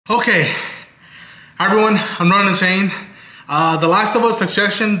Okay, hi everyone, I'm Running the Chain. The Last of Us,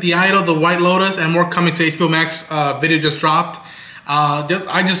 Succession, The Idol, The White Lotus, and more coming to HBO Max video just dropped.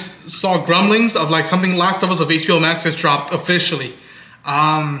 I just saw grumblings of like something Last of Us of HBO Max has dropped officially.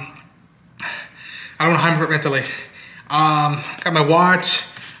 I don't know how I'm mentally. Got my watch.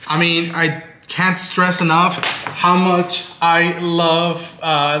 I mean, I can't stress enough how much I love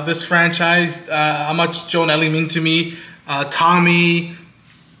this franchise, how much Joe and Ellie mean to me. Tommy,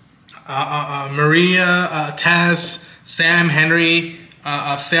 Maria, Tess, Sam, Henry,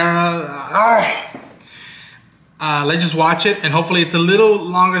 Sarah. Let's just watch it, and hopefully it's a little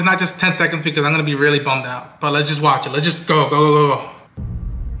longer. It's not just 10 seconds because I'm gonna be really bummed out. But let's just watch it. Let's just go.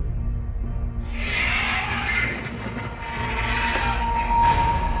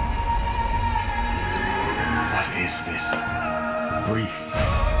 What is this brief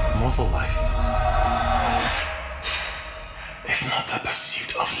mortal life, if not the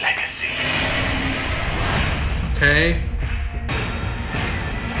pursuit of legacy? Okay.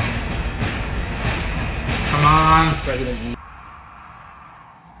 Come on. President.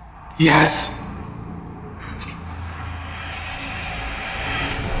 Yes.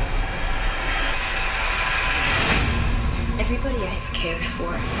 Everybody I've cared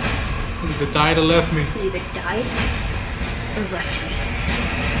for Either died or left me. has either died or left me.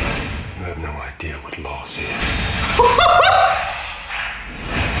 You have no idea what loss is.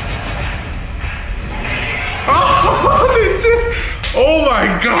 Oh, they did. Oh my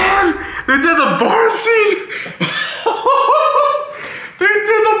God. They did the barn scene. They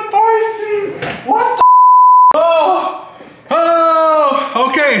did the barn scene. What the? Oh,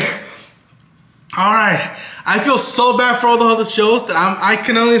 okay. All right. I feel so bad for all the other shows that I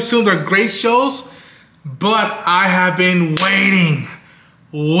can only assume they're great shows, but I have been waiting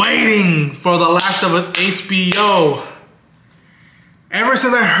for The Last of Us HBO. Ever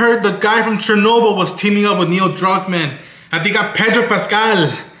since I heard the guy from Chernobyl was teaming up with Neil Druckmann, I think I got Pedro Pascal,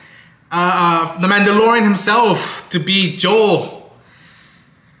 the Mandalorian himself, to be Joel.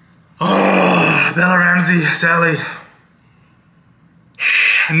 Oh, Bella Ramsey, Sally.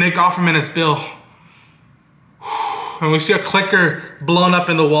 And Nick Offerman as Bill. And we see a clicker blown up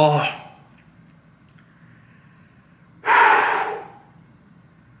in the wall.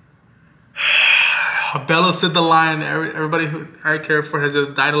 Bella said the line, everybody who I care for has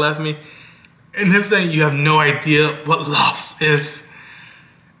either died or left me. And him saying, you have no idea what loss is.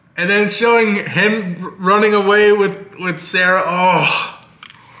 And then showing him running away with Sarah. Oh,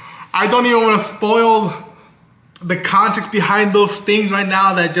 I don't even want to spoil the context behind those things right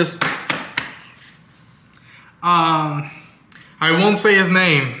now that just... I won't say his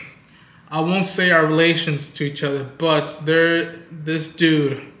name. I won't say our relations to each other, but this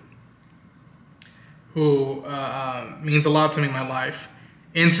dude who means a lot to me in my life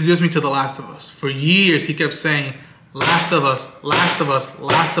introduced me to The Last of Us. For years he kept saying, Last of Us, Last of Us,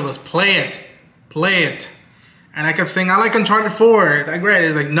 Last of Us, play it. And I kept saying, I like Uncharted 4. I read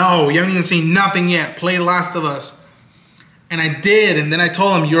it. It's like, no, you haven't even seen nothing yet. Play Last of Us. And I did, and then I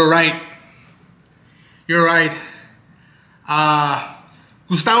told him, you're right. You're right.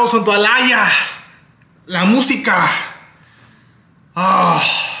 Gustavo Santaolalla, la música.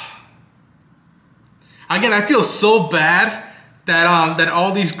 Oh. Again, I feel so bad that that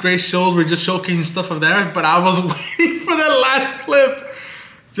all these great shows were just showcasing stuff of theirs, but I was waiting for that last clip,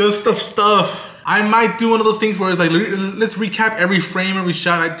 just of stuff. I might do one of those things where it's like, let's recap every frame, every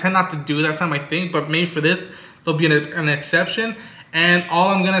shot. I tend not to do that's not my thing, but maybe for this there'll be an exception. And all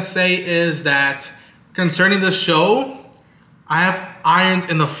I'm gonna say is that concerning this show, I have irons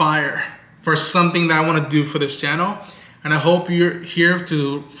in the fire for something that I want to do for this channel, and I hope you're here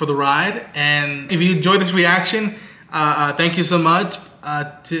for the ride. And if you enjoyed this reaction, thank you so much.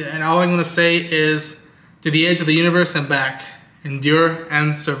 And all I'm going to say is, to the edge of the universe and back, endure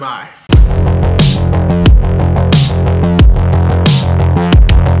and survive.